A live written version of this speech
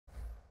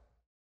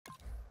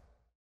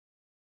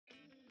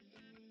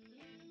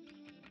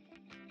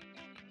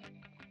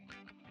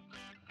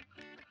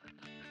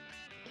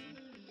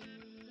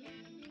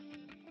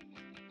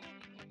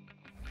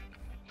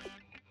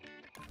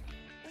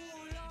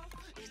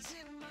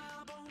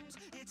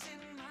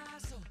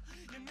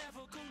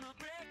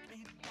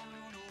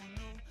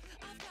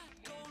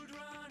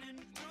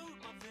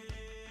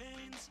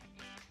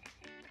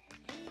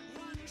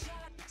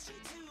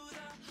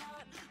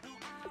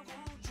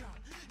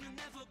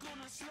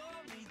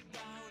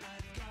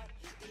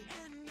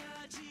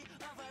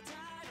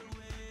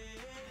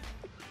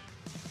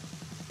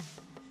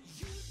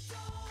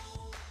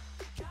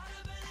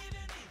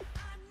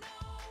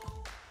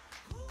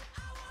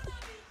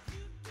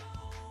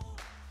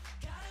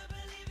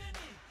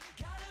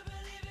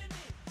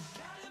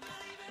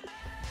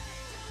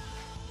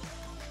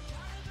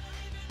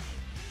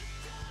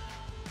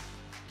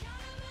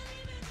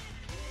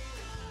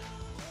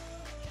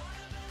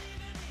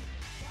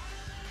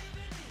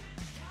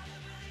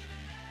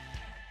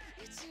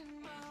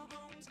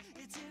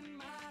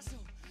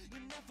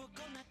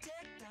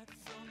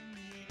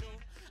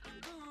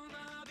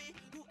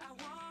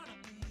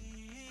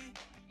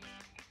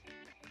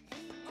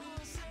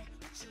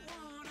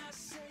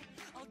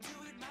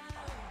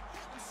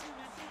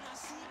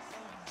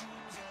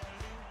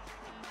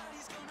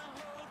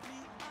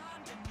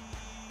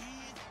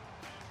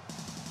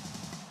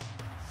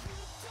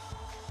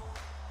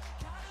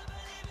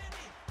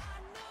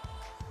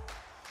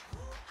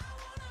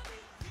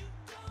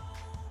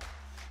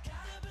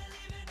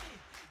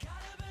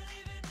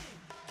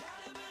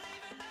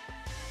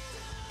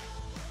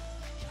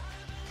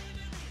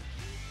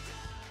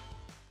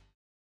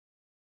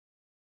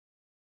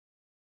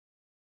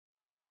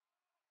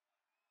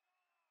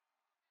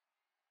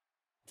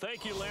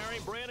Thank you, Larry.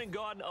 Brandon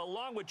Gaudin,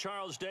 along with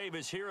Charles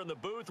Davis here in the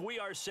booth. We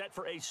are set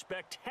for a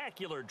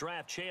spectacular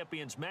draft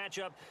champions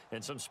matchup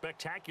and some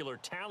spectacular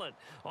talent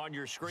on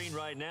your screen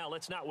right now.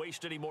 Let's not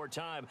waste any more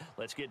time.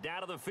 Let's get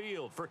down to the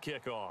field for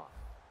kickoff.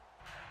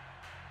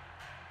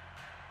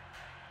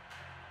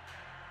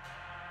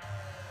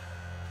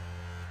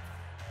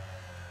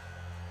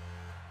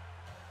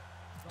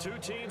 Two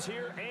teams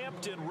here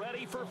amped and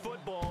ready for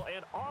football,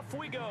 and off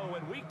we go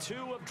in week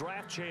 2 of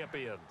draft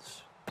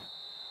champions.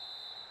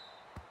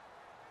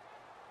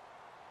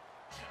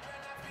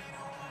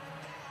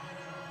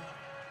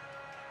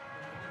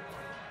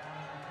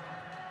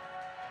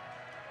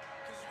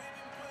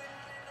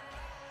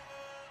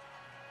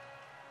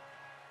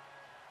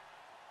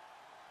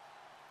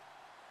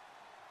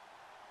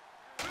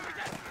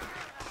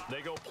 They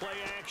go play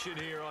action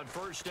here on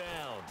first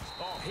down.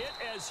 Oh, hit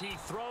as he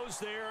throws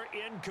there,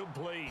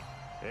 incomplete.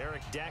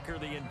 Eric Decker,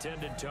 the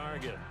intended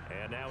target.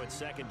 And now it's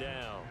second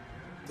down.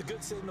 The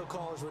good signal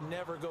callers would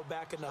never go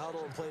back in the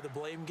huddle and play the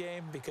blame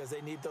game because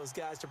they need those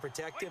guys to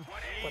protect him.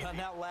 But on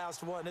that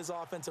last one, his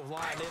offensive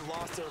line, they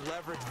lost their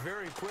leverage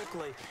very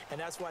quickly, and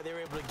that's why they were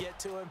able to get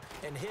to him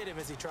and hit him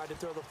as he tried to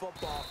throw the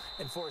football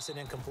and force an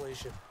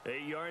incompletion.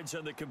 8 yards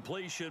on the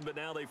completion, but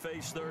now they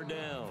face third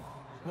down.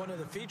 One of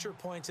the feature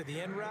points of the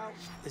in route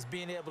is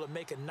being able to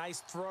make a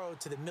nice throw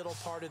to the middle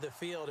part of the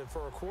field. And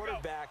for a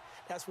quarterback,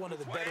 that's one of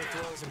the better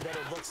throws and better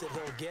looks that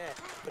he'll get.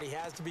 But he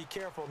has to be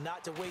careful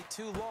not to wait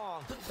too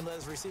long and let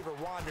his receiver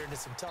wander into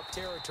some tough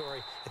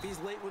territory. If he's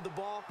late with the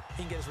ball,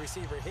 he can get his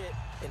receiver hit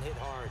and hit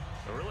hard.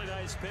 A really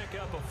nice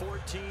pickup of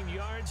 14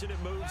 yards, and it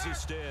moves the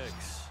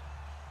sticks.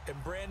 And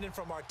Brandon,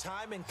 from our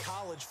time in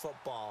college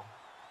football,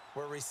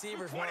 where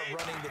receivers weren't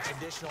running the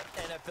traditional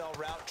NFL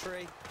route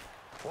tree,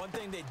 one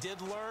thing they did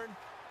learn: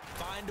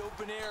 find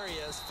open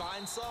areas,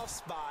 find soft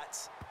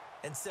spots,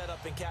 and set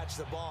up and catch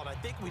the ball. And I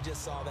think we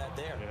just saw that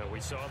there. Yeah, we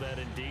saw that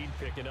indeed,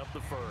 picking up the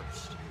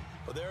first.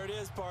 Well, there it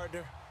is,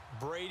 partner.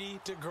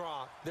 Brady to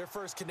Gronk, their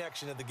first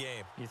connection of the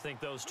game. You think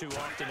those two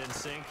often in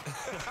sync?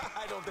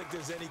 I don't think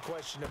there's any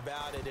question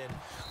about it. And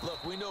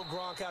look, we know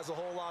Gronk has a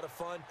whole lot of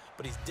fun,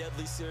 but he's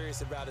deadly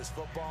serious about his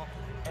football,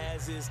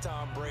 as is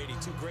Tom Brady.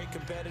 Two great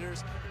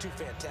competitors, two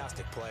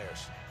fantastic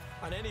players.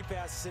 On any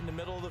passes in the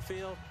middle of the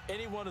field,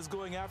 anyone who's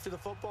going after the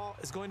football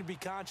is going to be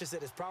conscious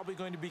that it's probably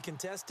going to be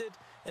contested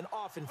and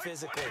often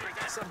physically.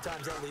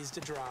 Sometimes that leads to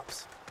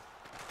drops.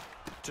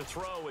 To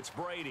throw, it's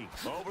Brady.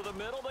 Over the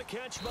middle, the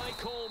catch by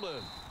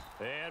Coleman.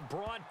 And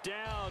brought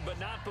down, but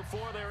not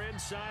before they're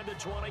inside the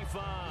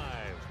 25.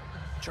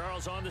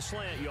 Charles, on the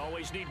slant, you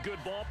always need good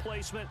ball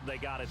placement. They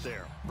got it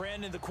there.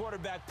 Brandon, the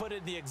quarterback, put it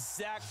in the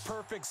exact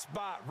perfect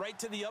spot, right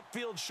to the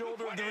upfield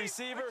shoulder of the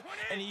receiver,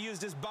 and he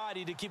used his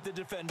body to keep the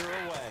defender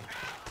away.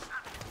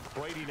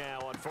 Brady now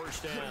on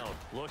first down.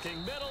 Looking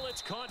middle,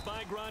 it's caught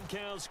by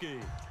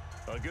Gronkowski.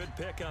 A good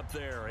pickup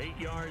there, 8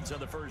 yards on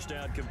the first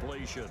down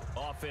completion.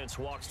 Offense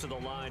walks to the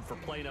line for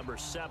play number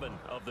 7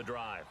 of the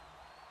drive.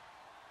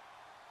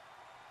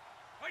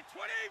 By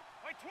 20!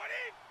 By 20!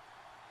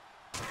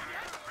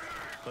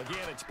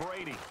 Again, it's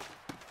Brady.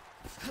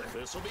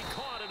 This will be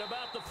caught at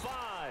about the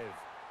 5.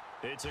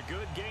 It's a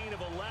good gain of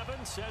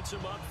 11, sets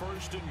him up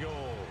first and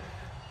goal.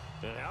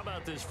 And how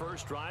about this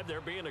first drive?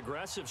 They're being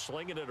aggressive,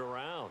 slinging it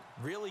around.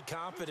 Really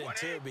confident,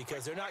 too,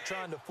 because they're not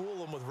trying to fool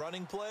them with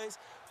running plays,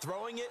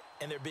 throwing it,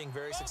 and they're being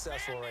very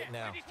successful right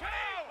now.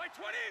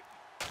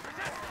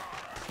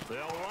 They'll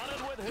run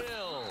it with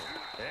Hill.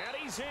 And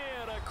he's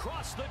in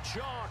across the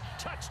chalk.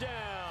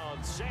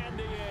 Touchdown, San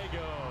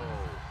Diego.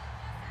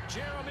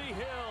 Jeremy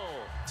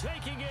Hill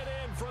taking it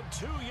in from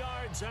 2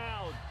 yards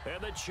out.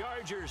 And the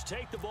Chargers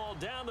take the ball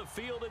down the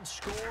field and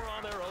score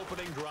on their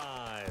opening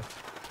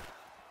drive.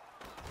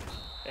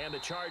 And the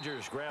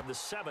Chargers grab the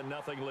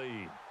 7-0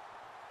 lead.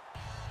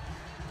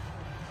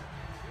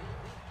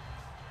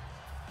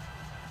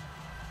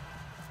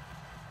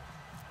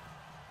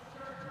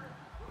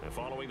 And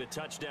following the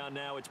touchdown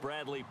now, it's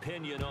Bradley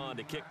Pinion on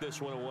to kick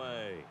this one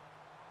away.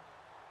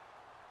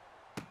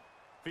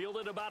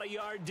 Fielded about a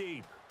yard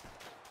deep.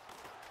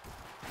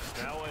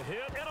 Now a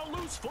hit and a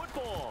loose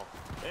football.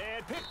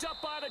 And picked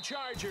up by the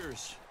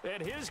Chargers.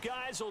 And his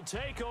guys will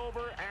take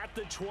over at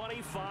the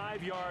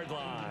 25-yard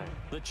line.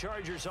 The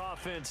Chargers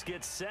offense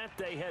gets set.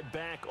 They head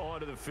back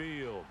onto the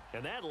field.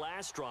 And that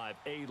last drive,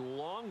 a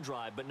long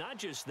drive, but not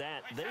just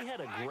that. They had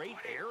a great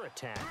air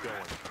attack going.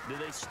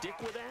 Do they stick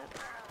with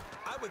that?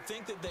 I would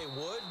think that they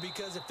would,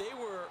 because if they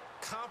were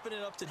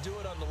confident enough to do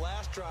it on the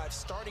last drive,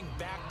 starting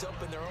backed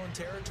up in their own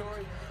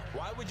territory,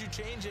 why would you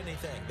change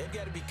anything? They've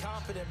got to be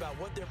confident about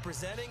what they're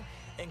presenting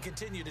and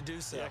continue to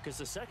do so. Yeah, because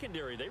the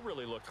secondary, they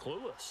really looked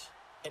clueless.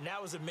 And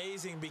that was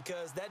amazing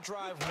because that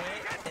drive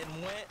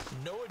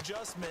went, no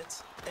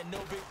adjustments, and no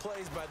big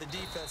plays by the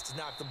defense to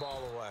knock the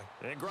ball away.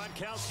 And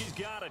Gronkowski's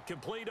got it,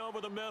 complete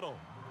over the middle.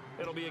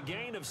 It'll be a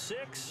gain of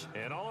 6,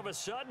 and all of a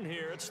sudden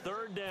here, it's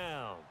third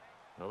down.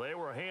 Well, they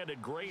were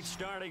handed great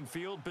starting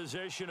field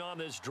position on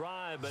this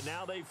drive, but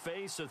now they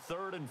face a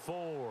 3rd and 4.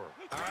 All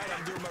right,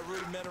 I'm doing my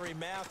rudimentary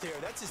math here.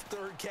 That's his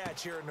 3rd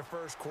catch here in the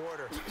first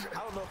quarter. I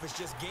don't know if it's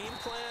just game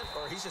plan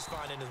or he's just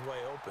finding his way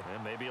open.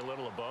 And maybe a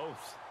little of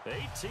both.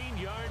 18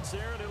 yards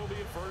there, and it'll be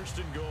a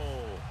 1st and goal.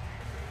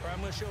 All right,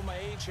 I'm going to show my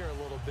age here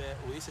a little bit.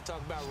 We used to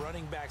talk about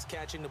running backs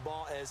catching the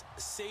ball as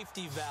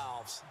safety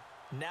valves.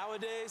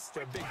 Nowadays,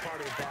 they're a big part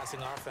of the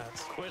passing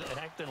offense. Quit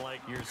acting like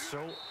you're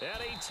so...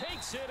 And he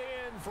takes it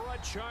in for a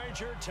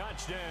Charger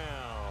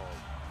touchdown.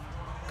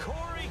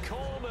 Corey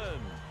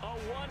Coleman, a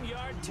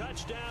 1-yard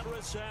touchdown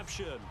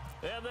reception.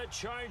 And the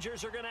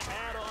Chargers are going to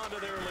add on to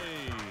their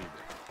lead.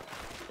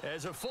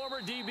 As a former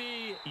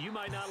DB, you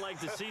might not like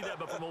to see that,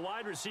 but from a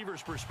wide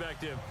receiver's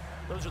perspective,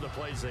 those are the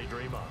plays they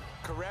dream of.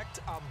 Correct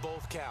on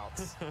both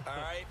counts, all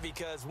right?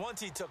 Because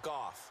once he took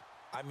off,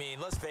 I mean,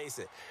 let's face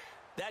it,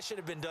 that should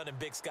have been done in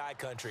Big Sky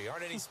country.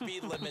 Aren't any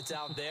speed limits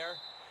out there?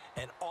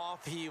 And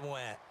off he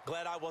went.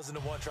 Glad I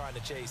wasn't the one trying to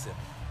chase him.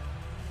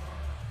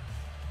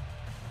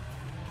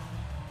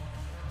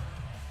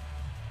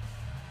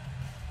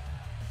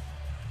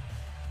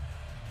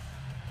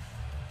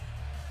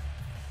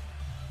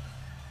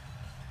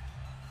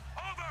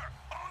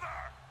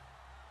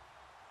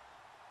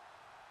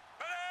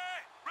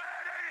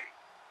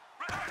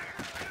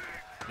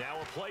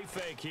 Now a play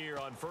fake here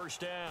on 1st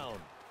down.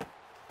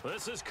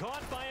 This is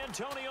caught by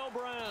Antonio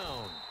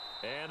Brown.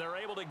 And they're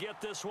able to get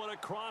this one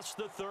across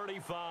the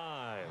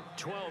 35.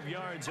 12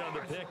 yards on the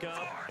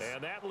pickup.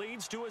 And that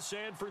leads to a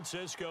San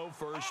Francisco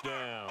 1st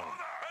down.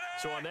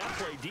 So on that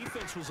play,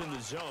 defense was in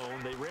the zone.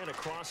 They ran a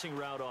crossing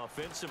route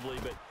offensively,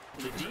 but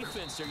the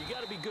defense there, you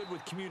got to be good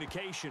with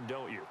communication,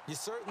 don't you? You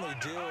certainly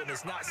do, and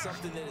it's not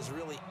something that is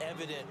really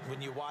evident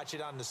when you watch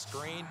it on the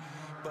screen.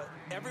 But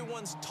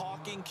everyone's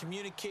talking,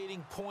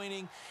 communicating,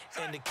 pointing,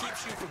 and it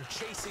keeps you from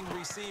chasing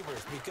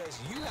receivers because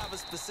you have a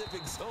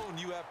specific zone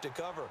you have to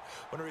cover.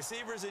 When a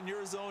receiver's in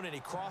your zone and he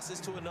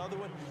crosses to another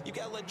one, you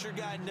got to let your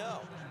guy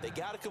know. They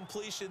got a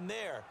completion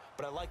there,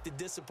 but I like the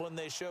discipline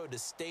they showed to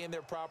stay in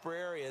their proper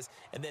areas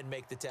and then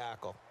make the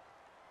tackle.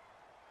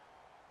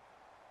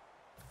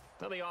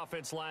 Now the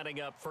offense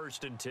lining up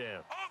 1st and 10.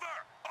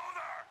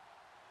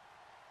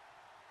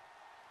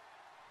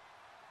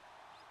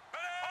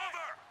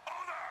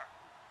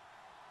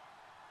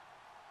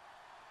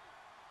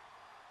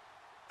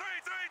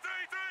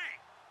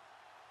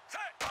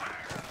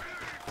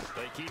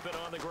 They keep it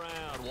on the ground.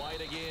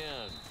 White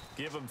again.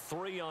 Give him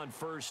 3 on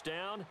 1st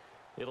down.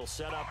 It'll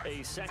set up a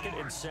 2nd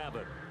and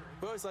 7.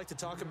 We always like to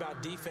talk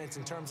about defense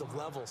in terms of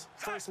levels.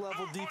 1st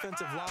level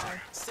defensive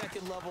line,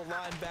 2nd level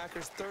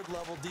linebackers, 3rd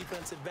level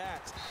defensive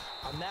backs.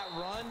 On that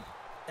run,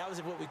 that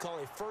was what we call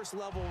a 1st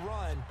level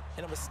run,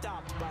 and it was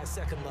stopped by a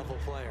 2nd level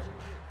player.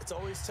 It's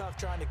always tough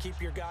trying to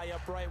keep your guy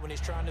upright when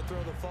he's trying to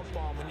throw the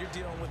football. When you're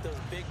dealing with those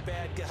big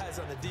bad guys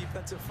on the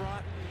defensive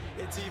front,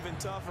 it's even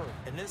tougher.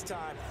 And this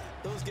time,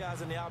 those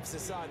guys on the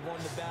opposite side won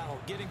the battle,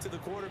 getting to the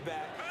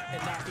quarterback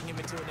and knocking him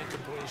into an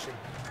incompletion.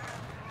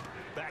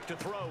 Back to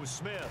throw,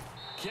 Smith.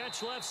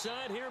 Catch left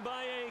side here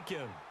by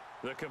Aiken.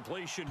 The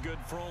completion good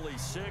for only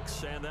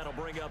 6, and that'll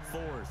bring up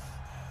 4th.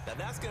 Now,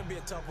 that's going to be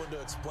a tough one to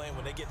explain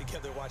when they get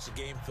together and watch the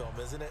game film,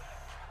 isn't it?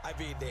 I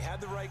mean, they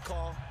had the right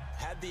call,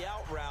 had the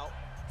out route.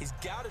 He's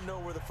got to know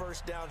where the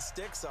 1st down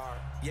sticks are,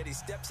 yet he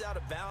steps out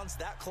of bounds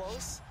that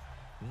close.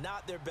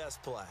 Not their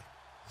best play.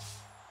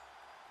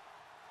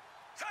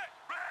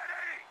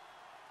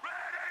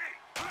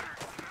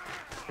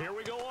 Here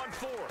we go on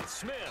 4th.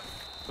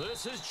 Smith.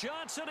 This is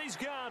Johnson. He's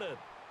got it.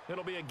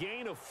 It'll be a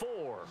gain of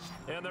 4.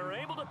 And they're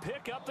able to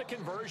pick up the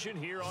conversion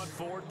here on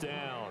 4th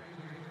down.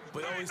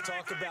 We always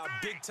talk about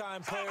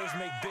big-time players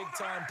make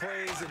big-time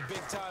plays in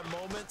big-time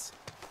moments.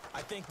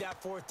 I think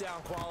that 4th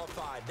down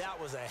qualified. That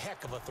was a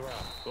heck of a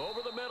throw.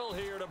 Over the middle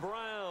here to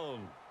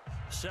Brown.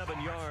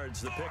 7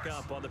 yards, the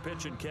pickup on the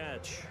pitch and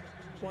catch.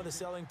 One of the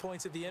selling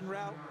points of the in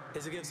route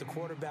is it gives the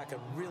quarterback a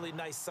really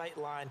nice sight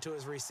line to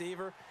his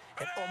receiver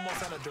and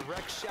almost on a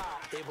direct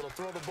shot able to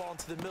throw the ball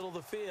into the middle of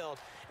the field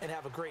and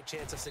have a great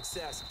chance of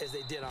success as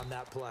they did on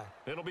that play.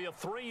 It'll be a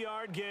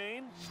 3-yard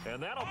gain,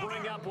 and that'll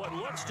bring up what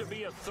looks to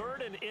be a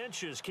 3rd and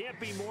inches. Can't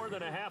be more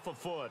than a half a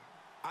foot.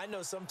 I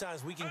know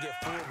sometimes we can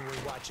get fooled when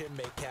we watch him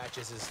make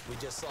catches as we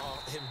just saw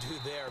him do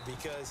there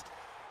because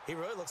he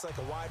really looks like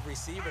a wide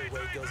receiver the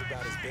way he goes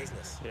about his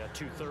business. Yeah,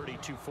 230,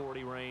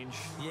 240 range.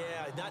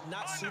 Yeah,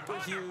 not super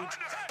huge.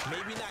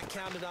 Maybe not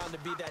counted on to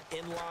be that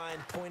inline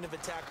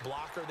point-of-attack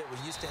blocker that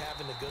we used to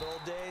have in the good old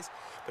days.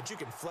 But you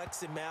can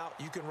flex him out.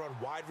 You can run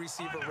wide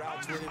receiver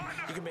routes with him.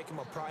 You can make him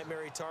a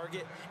primary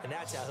target, and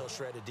that's how he'll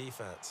shred a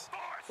defense.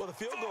 Well, the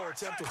field goal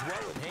attempt was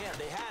well in hand.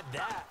 They had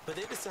that, but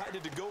they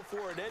decided to go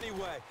for it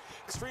anyway.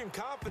 Extreme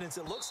confidence,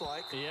 it looks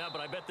like. Yeah,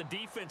 but I bet the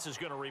defense is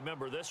going to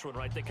remember this one,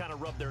 right? They kind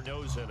of rubbed their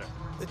nose in it.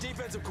 The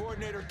defensive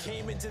coordinator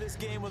came into this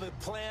game with a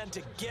plan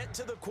to get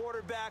to the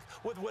quarterback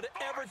with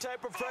whatever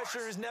type of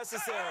pressure is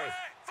necessary.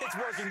 It's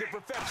working to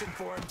perfection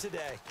for him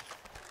today.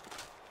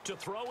 To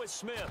throw is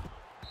Smith.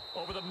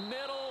 Over the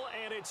middle,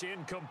 and it's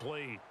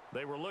incomplete.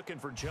 They were looking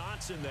for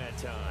Johnson that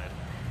time.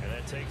 And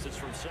that takes us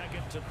from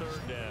second to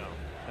third down.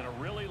 And a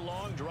really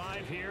long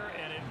drive here,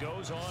 and it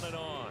goes on and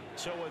on.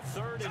 So a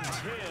 3rd and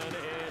 10,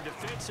 and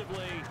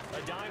defensively,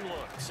 a dime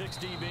look, 6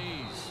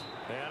 DBs.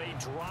 And he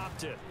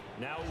dropped it.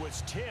 Now it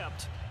was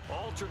tipped,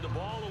 altered the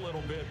ball a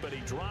little bit, but he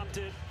dropped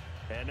it,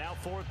 and now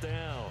 4th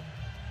down.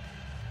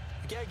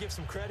 You got to give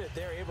some credit.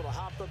 They're able to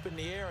hop up in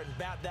the air and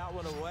bat that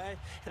one away.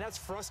 And that's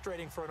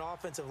frustrating for an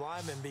offensive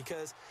lineman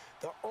because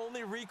the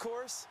only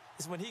recourse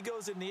is when he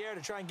goes in the air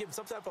to try and give him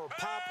some type of a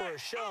pop or a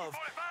shove,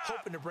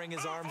 hoping to bring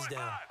his arms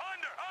down.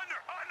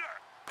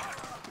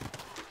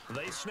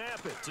 They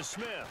snap it to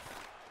Smith.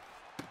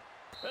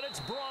 And it's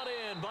brought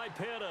in by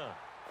Pitta.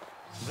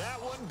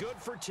 That one good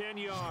for 10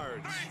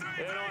 yards.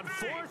 And on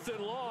 4th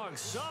and long,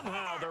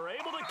 somehow they're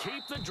able to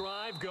keep the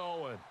drive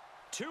going.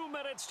 2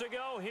 minutes to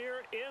go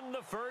here in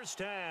the first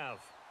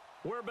half.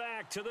 We're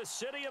back to the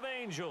City of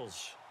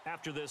Angels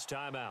after this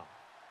timeout.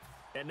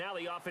 And now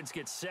the offense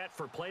gets set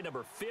for play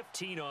number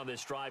 15 on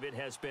this drive. It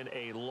has been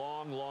a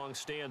long, long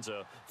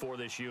stanza for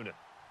this unit.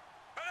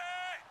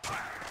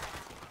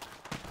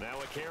 Now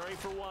a carry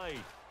for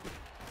White.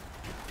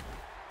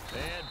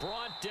 And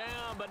brought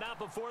down, but not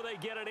before they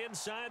get it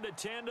inside the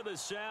 10 to the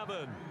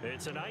 7.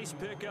 It's a nice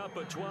pickup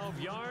of 12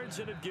 yards,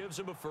 and it gives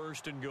them a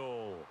 1st and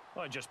goal.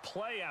 Oh, just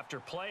play after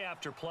play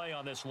after play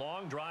on this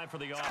long drive for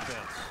the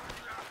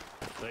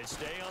offense. They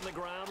stay on the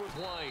ground with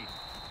White.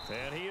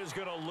 And he is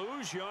going to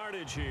lose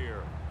yardage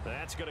here.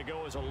 That's going to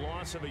go as a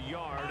loss of a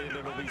yard, and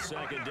it'll be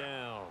 2nd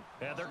down.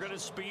 And they're going to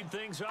speed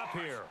things up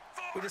here.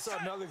 We just saw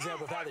another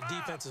example of how the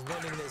defense is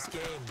winning this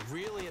game.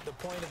 Really at the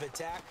point of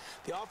attack,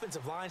 the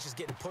offensive line is just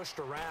getting pushed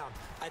around.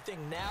 I think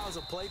now as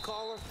a play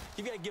caller,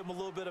 you've got to give them a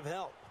little bit of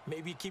help.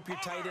 Maybe you keep your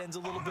tight ends a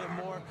little bit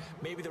more.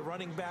 Maybe the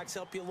running backs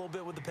help you a little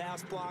bit with the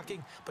pass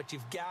blocking. But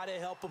you've got to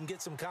help them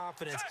get some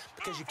confidence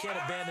because you can't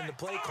abandon the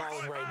play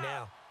calling right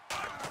now.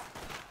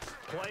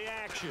 Play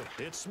action.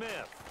 It's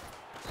Smith.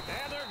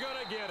 And they're going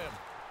to get him.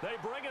 They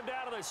bring him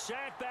down to the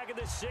sack back at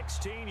the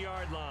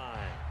 16-yard line.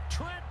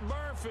 Trent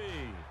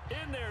Murphy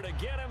in there to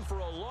get him for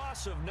a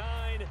loss of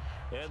 9,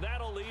 and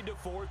that'll lead to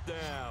 4th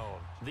down.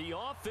 The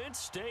offense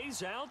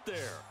stays out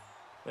there.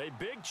 A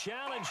big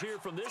challenge here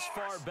from this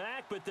far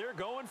back, but they're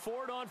going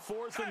for it on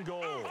 4th and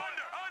goal. Under.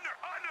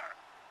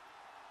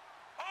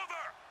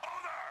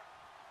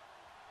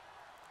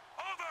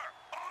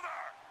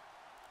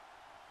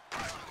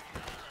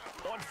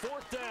 On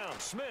 4th down,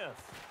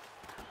 Smith.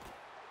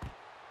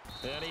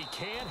 And he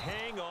can't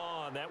hang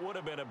on. That would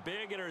have been a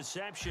big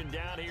interception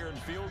down here in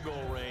field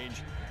goal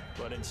range.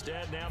 But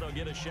instead, now they'll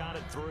get a shot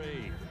at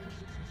 3.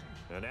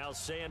 And now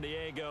San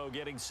Diego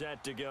getting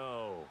set to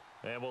go.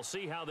 And we'll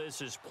see how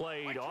this is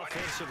played.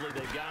 Offensively,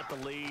 they've got the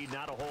lead.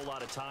 Not a whole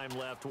lot of time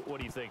left. What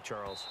do you think,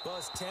 Charles? Well,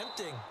 it's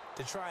tempting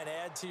to try and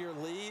add to your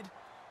lead.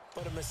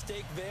 But a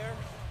mistake there,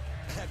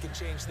 that could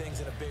change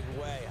things in a big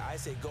way. I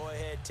say go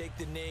ahead, take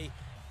the knee,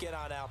 get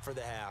on out for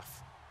the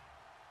half.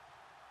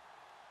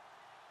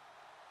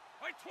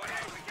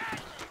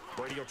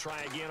 Brady will try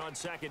again on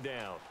 2nd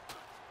down.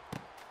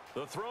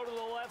 The throw to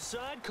the left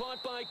side,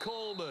 caught by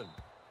Coleman.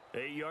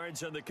 8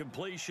 yards on the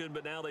completion,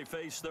 but now they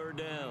face 3rd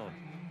down.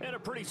 And a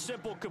pretty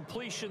simple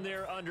completion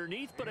there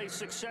underneath, but a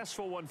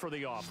successful one for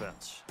the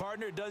offense.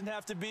 Partner, it doesn't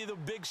have to be the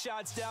big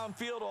shots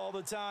downfield all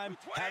the time.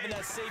 Having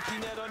that safety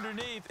net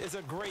underneath is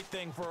a great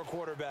thing for a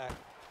quarterback.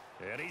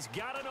 And he's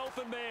got an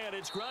open man.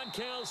 It's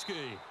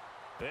Gronkowski.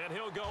 And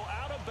he'll go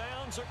out of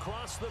bounds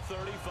across the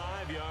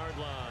 35-yard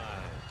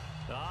line.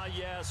 Ah,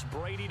 yes,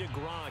 Brady to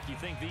Gronk. You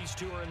think these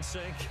two are in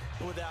sync?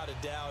 Without a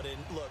doubt. And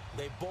look,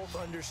 they both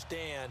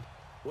understand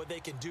what they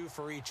can do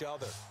for each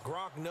other.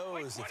 Gronk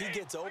knows if he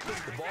gets open,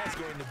 the ball's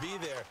going to be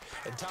there.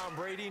 And Tom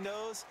Brady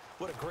knows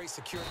what a great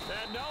security.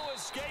 And no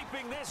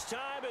escaping this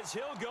time as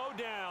he'll go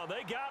down.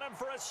 They got him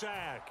for a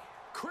sack.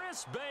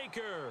 Chris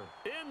Baker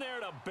in there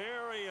to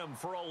bury him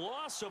for a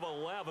loss of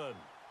 11.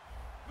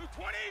 Move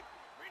 20.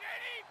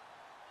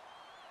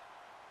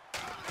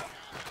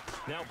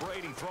 Now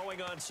Brady throwing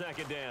on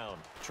 2nd down.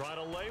 Trying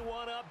to lay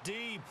one up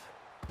deep.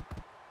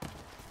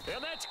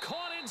 And that's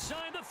caught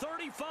inside the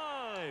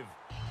 35.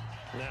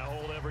 Now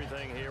hold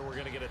everything here. We're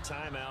going to get a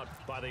timeout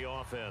by the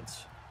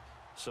offense.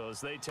 So as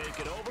they take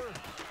it over,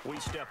 we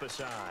step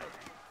aside.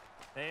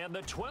 And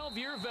the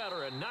 12-year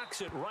veteran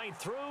knocks it right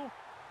through.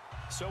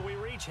 So we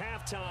reach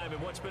halftime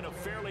in what's been a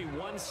fairly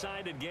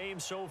one-sided game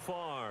so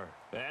far.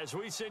 As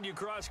we send you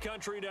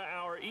cross-country to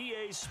our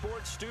EA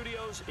Sports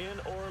Studios in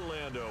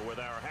Orlando with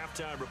our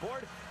halftime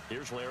report,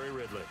 here's Larry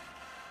Ridley.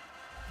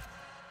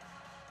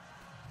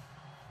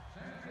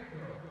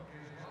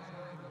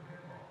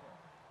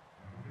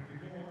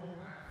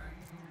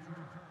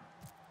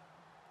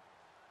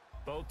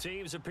 Both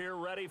teams appear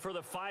ready for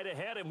the fight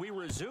ahead, and we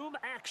resume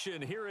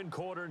action here in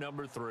quarter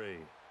number 3.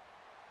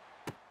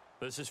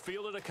 This is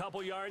fielded a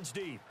couple yards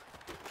deep.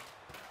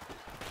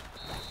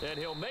 And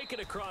he'll make it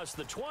across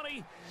the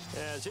 20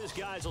 as his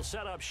guys will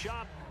set up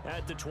shop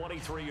at the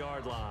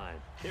 23-yard line.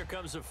 Here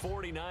comes the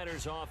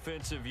 49ers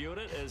offensive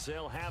unit as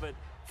they'll have it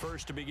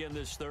first to begin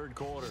this 3rd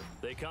quarter.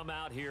 They come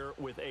out here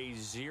with a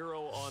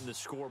 0 on the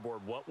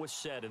scoreboard. What was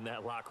said in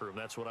that locker room?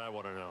 That's what I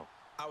want to know.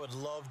 I would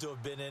love to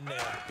have been in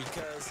there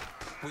because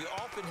we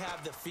often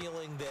have the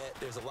feeling that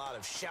there's a lot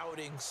of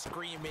shouting,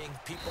 screaming,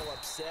 people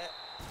upset.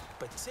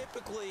 But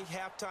typically,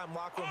 halftime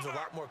locker rooms are a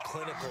lot more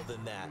clinical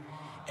than that.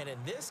 And in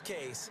this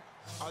case,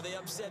 are they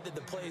upset that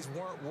the plays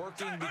weren't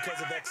working because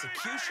of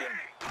execution,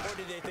 or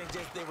did they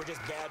think they were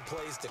just bad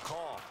plays to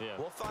call? Yeah.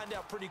 We'll find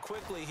out pretty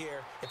quickly here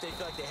if they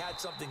feel like they had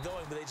something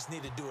going, but they just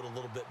need to do it a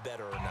little bit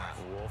better or not.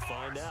 We'll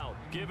find out.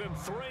 Give him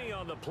 3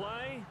 on the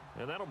play,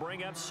 and that'll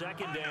bring up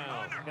 2nd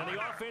down. And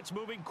the offense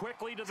moving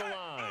quickly to the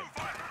line.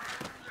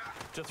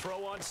 To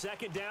throw on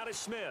 2nd down is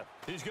Smith.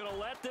 He's going to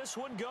let this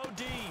one go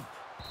deep.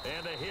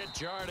 And the hit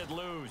jarred it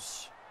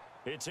loose.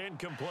 It's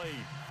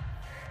incomplete.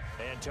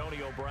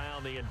 Antonio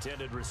Brown, the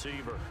intended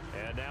receiver.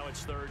 And now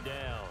it's 3rd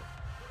down.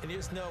 And you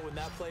just know when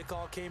that play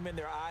call came in,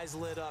 their eyes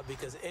lit up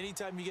because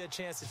anytime you get a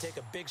chance to take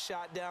a big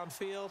shot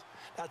downfield,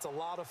 that's a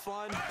lot of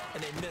fun,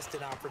 and they missed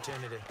an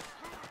opportunity.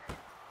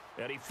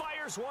 And he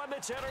fires one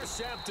that's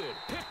intercepted.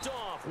 Picked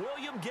off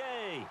William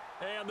Gay.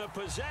 And the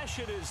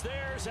possession is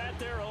theirs at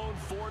their own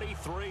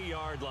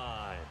 43-yard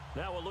line.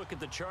 Now we'll look at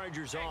the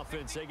Chargers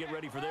offense. They get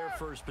ready for their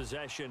first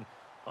possession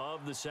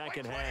of the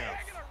second half.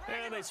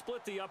 And they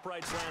split the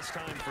uprights last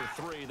time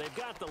for 3. They've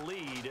got the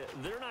lead.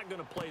 They're not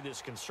going to play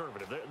this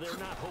conservative. They're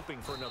not hoping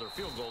for another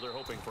field goal. They're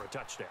hoping for a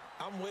touchdown.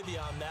 I'm with you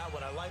on that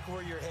one. I like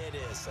where your head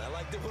is. I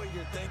like the way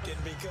you're thinking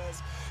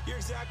because you're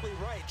exactly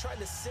right. Trying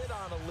to sit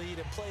on a lead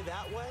and play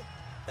that way,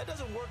 that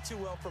doesn't work too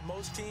well for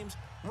most teams.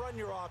 Run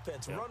your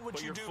offense. Yeah, run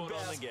what you do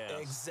best.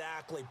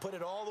 Exactly. Put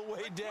it all the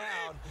way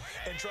down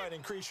and try to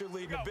increase your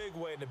lead in a big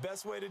way. And the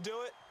best way to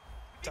do it,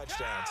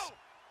 touchdowns.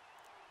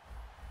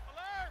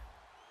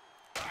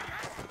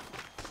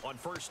 On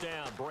 1st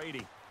down,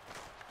 Brady.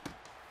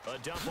 A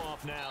dump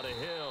off now to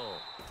Hill.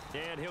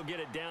 And he'll get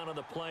it down on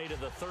the play to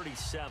the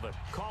 37.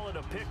 Call it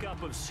a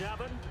pickup of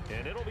 7,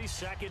 and it'll be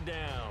 2nd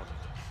down.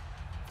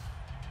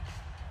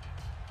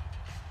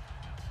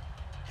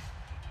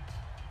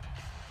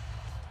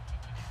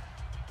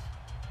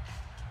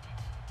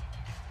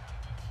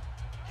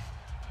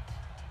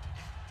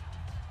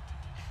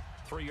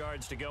 Three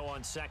yards to go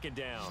on 2nd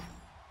down.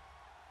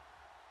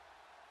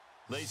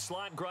 They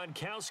slot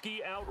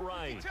Gronkowski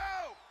outright.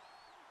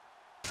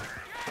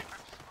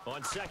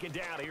 On 2nd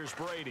down, here's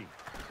Brady.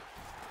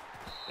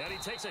 And he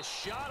takes a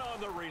shot on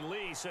the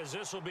release as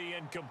this will be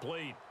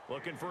incomplete.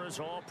 Looking for his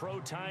all-pro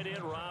tight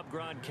end, Rob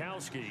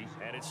Gronkowski,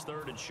 and it's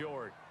 3rd and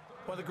short.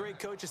 Well, the great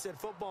coach has said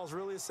football is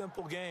really a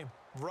simple game.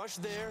 Rush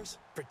theirs,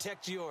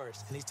 protect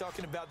yours. And he's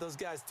talking about those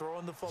guys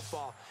throwing the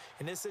football.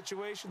 In this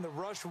situation, the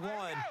rush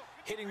won,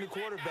 hitting the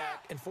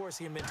quarterback and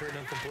forcing him into an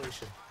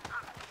incompletion.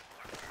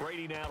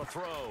 Brady now to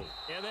throw,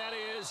 and that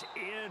is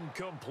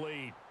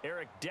incomplete.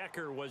 Eric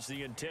Decker was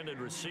the intended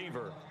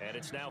receiver, and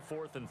it's now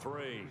 4th and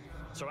 3.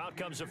 So out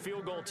comes a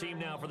field goal team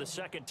now for the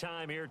 2nd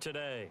time here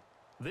today.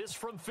 This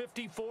from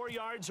 54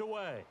 yards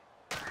away.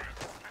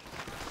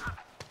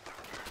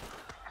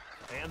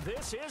 And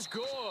this is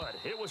good.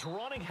 It was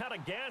running out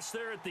of gas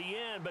there at the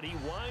end, but he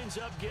winds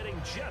up getting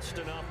just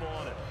enough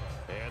on it.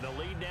 And the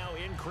lead now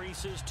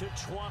increases to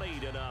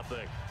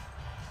 20-0.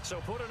 So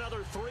put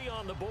another 3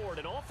 on the board,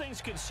 and all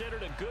things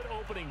considered, a good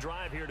opening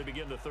drive here to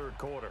begin the 3rd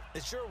quarter.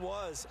 It sure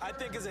was. I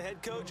think as a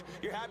head coach,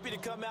 you're happy to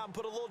come out and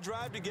put a little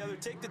drive together,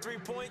 take the 3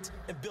 points,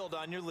 and build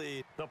on your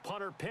lead. The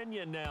punter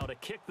Pinion now to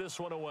kick this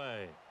one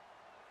away.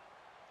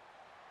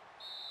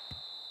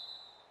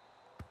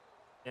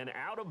 And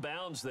out of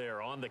bounds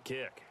there on the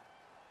kick.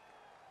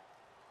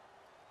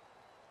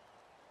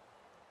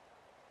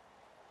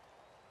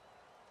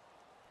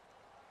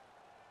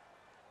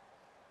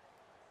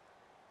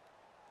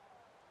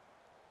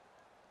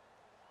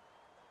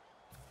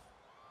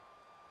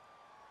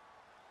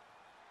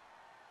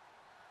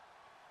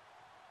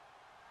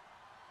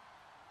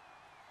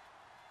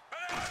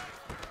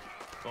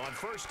 On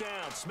 1st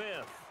down,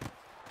 Smith.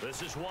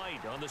 This is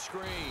White on the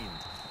screen.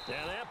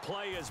 And that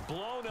play is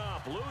blown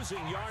up,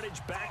 losing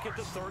yardage back at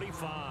the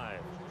 35.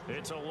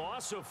 It's a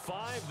loss of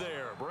 5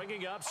 there,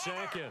 bringing up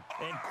 2nd.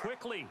 And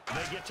quickly,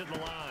 they get to the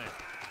line.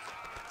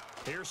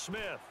 Here's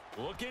Smith,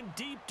 looking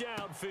deep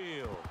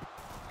downfield.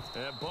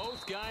 And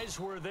both guys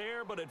were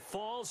there, but it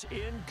falls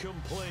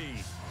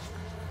incomplete.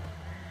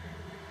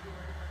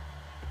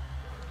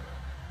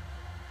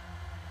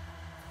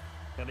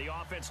 And the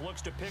offense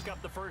looks to pick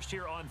up the first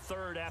here on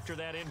 3rd after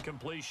that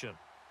incompletion.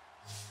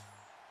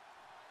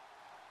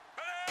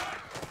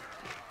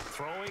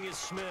 Throwing is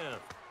Smith.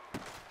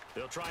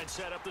 He'll try and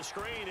set up the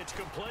screen. It's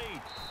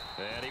complete.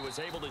 And he was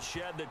able to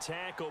shed the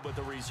tackle, but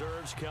the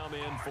reserves come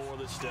in for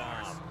the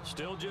stop.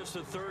 Still just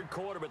the 3rd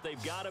quarter, but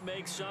they've got to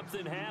make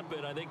something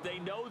happen. I think they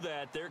know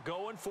that. They're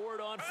going for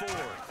it on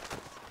 4th.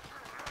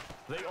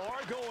 They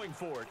are going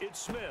for it. It's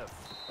Smith.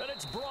 And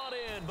it's brought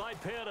in by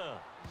Pitta.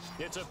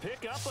 It's a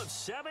pickup of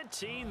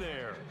 17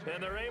 there.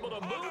 And they're able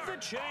to move the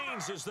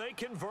chains as they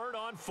convert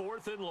on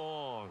 4th and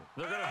long.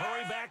 They're going to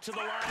hurry back to the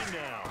line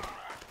now.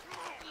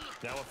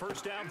 Now a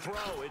 1st down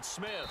throw. It's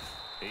Smith.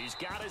 He's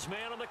got his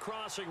man on the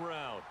crossing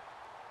route.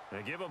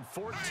 They give him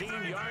 14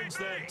 yards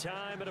that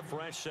time and a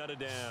fresh set of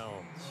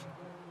downs.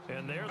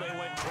 And there they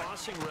went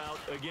crossing route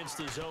against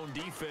the zone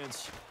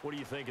defense. What do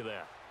you think of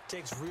that?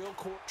 Takes real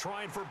core.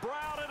 Trying for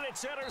Brown, and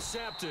it's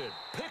intercepted.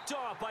 Picked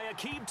off by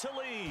Aqib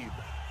Talib.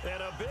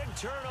 And a big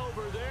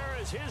turnover there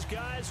as his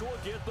guys will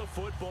get the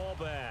football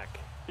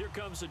back. Here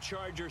comes the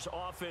Chargers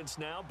offense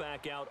now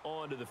back out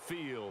onto the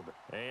field.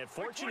 And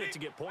fortunate to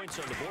get points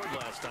on the board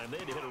last time. They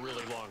had to hit a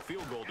really long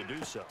field goal to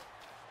do so.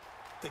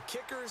 The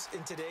kickers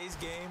in today's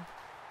game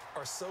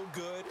are so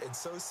good and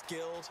so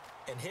skilled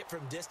and hit from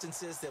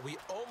distances that we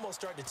almost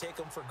start to take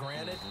them for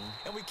granted.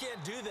 And we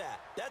can't do that.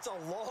 That's a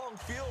long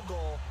field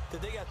goal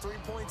that they got 3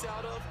 points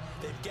out of.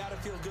 They've got to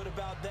feel good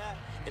about that,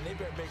 and they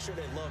better make sure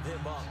they love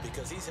him up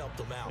because he's helped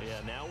them out. Yeah,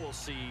 now we'll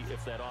see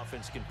if that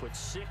offense can put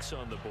 6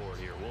 on the board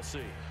here. We'll see.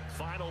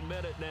 Final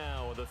minute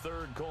now of the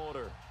third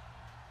quarter.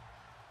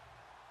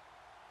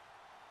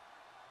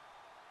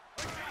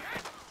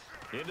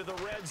 Into the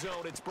red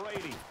zone, it's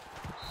Brady.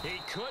 He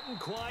couldn't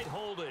quite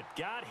hold it.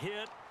 Got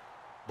hit.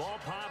 Ball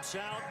pops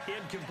out.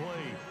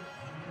 Incomplete.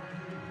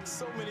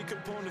 So many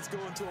components go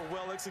into a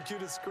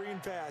well-executed screen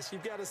pass.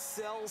 You've got to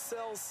sell,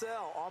 sell,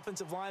 sell.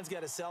 Offensive line's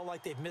got to sell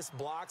like they've missed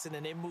blocks, and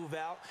then they move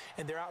out,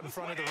 and they're out in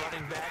front of the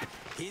running back.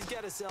 He's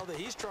got to sell that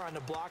he's trying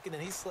to block, and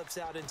then he slips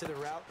out into the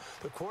route.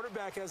 The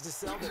quarterback has to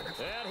sell that.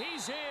 And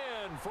he's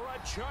in for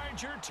a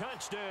Charger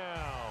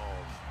touchdown.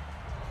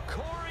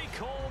 Corey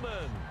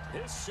Coleman,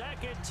 his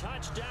second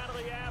touchdown of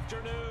the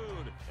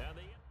afternoon. And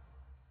the